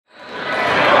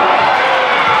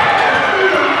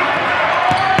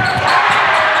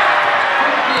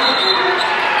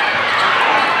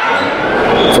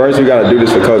first we got to do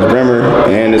this for Coach Brimmer,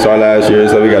 and it's our last year,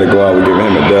 so we got to go out and give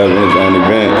him a dub in his own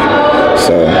event.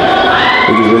 So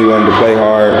we just really wanted to play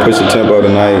hard, push the tempo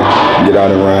tonight, get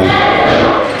out and run.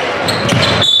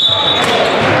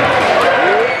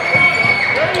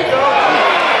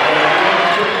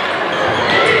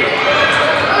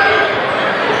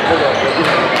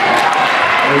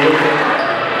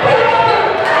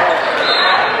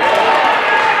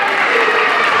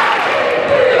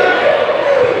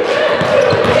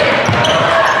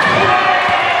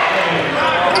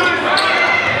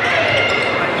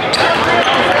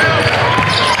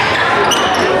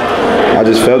 I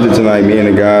just felt it tonight, me and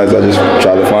the guys. I just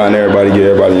tried to find everybody, get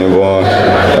everybody involved.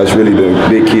 That's really the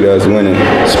big key to us winning.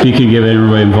 Speaking of getting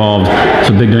everybody involved, it's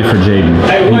a big night for Jaeden.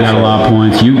 He got a lot of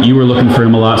points. You were looking for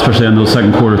him a lot, especially on those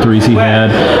second quarter threes he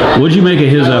had. What did you make of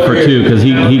his effort too? Because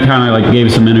he kind of like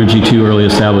gave some energy to early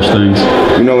established things.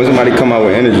 You know, when somebody come out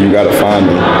with energy, you got to find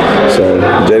them. So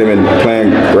Jaeden been playing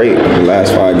great the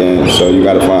last 5 games, so you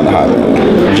got to find the hot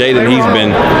man. Jaeden,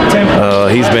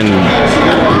 he's been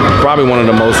probably one of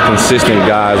the most consistent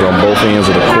guys on both ends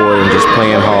of the court and just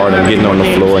playing hard and getting on the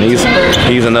floor. And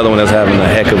he's another one that's having a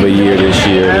heck of a year this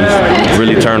year. He's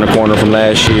really turned the corner from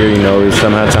last year. You know,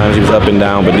 sometimes he was up and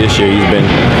down, but this year he's been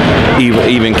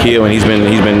even kill, and he's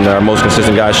been our most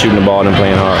consistent guy shooting the ball and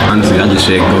playing hard. Honestly, I just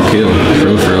said go kill.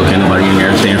 For real. Can't nobody in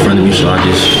there stay in front of me, so I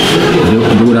just do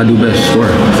what I do best, score.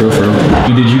 For real.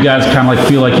 Did you guys kind of like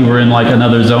feel like you were in like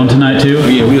another zone tonight too?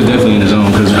 Yeah, we was definitely in the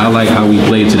zone because I like how we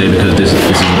played today because this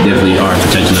is definitely our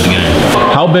potential of the game.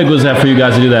 How big was that for you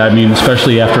guys to do that? I mean,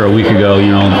 especially after a week ago, you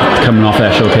know, coming off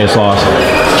that showcase loss,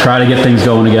 try to get things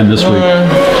going again this week.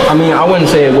 I mean, I wouldn't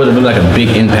say it would have been like a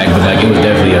big impact, but like it was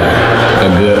definitely a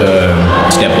good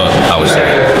step up, I would say,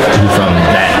 from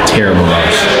that terrible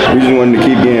loss. We just wanted to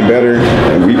keep getting better,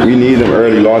 and we need them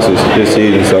early losses this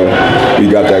season, so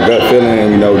we got that gut feeling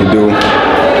and we know what to do,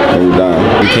 and we're done.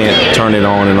 We can't turn it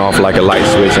on and off like a light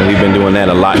switch, and we've been doing that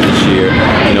a lot this year.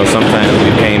 You know, sometimes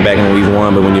we came back and we've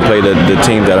won, but when you play the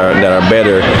teams that are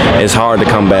better, it's hard to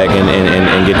come back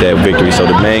and get that victory. So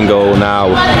the main goal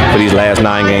now for these last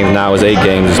 9 games, now is 8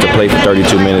 games, is to play for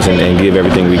 32 minutes and give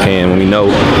everything we can. When we know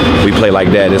we play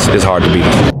like that, it's hard to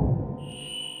beat.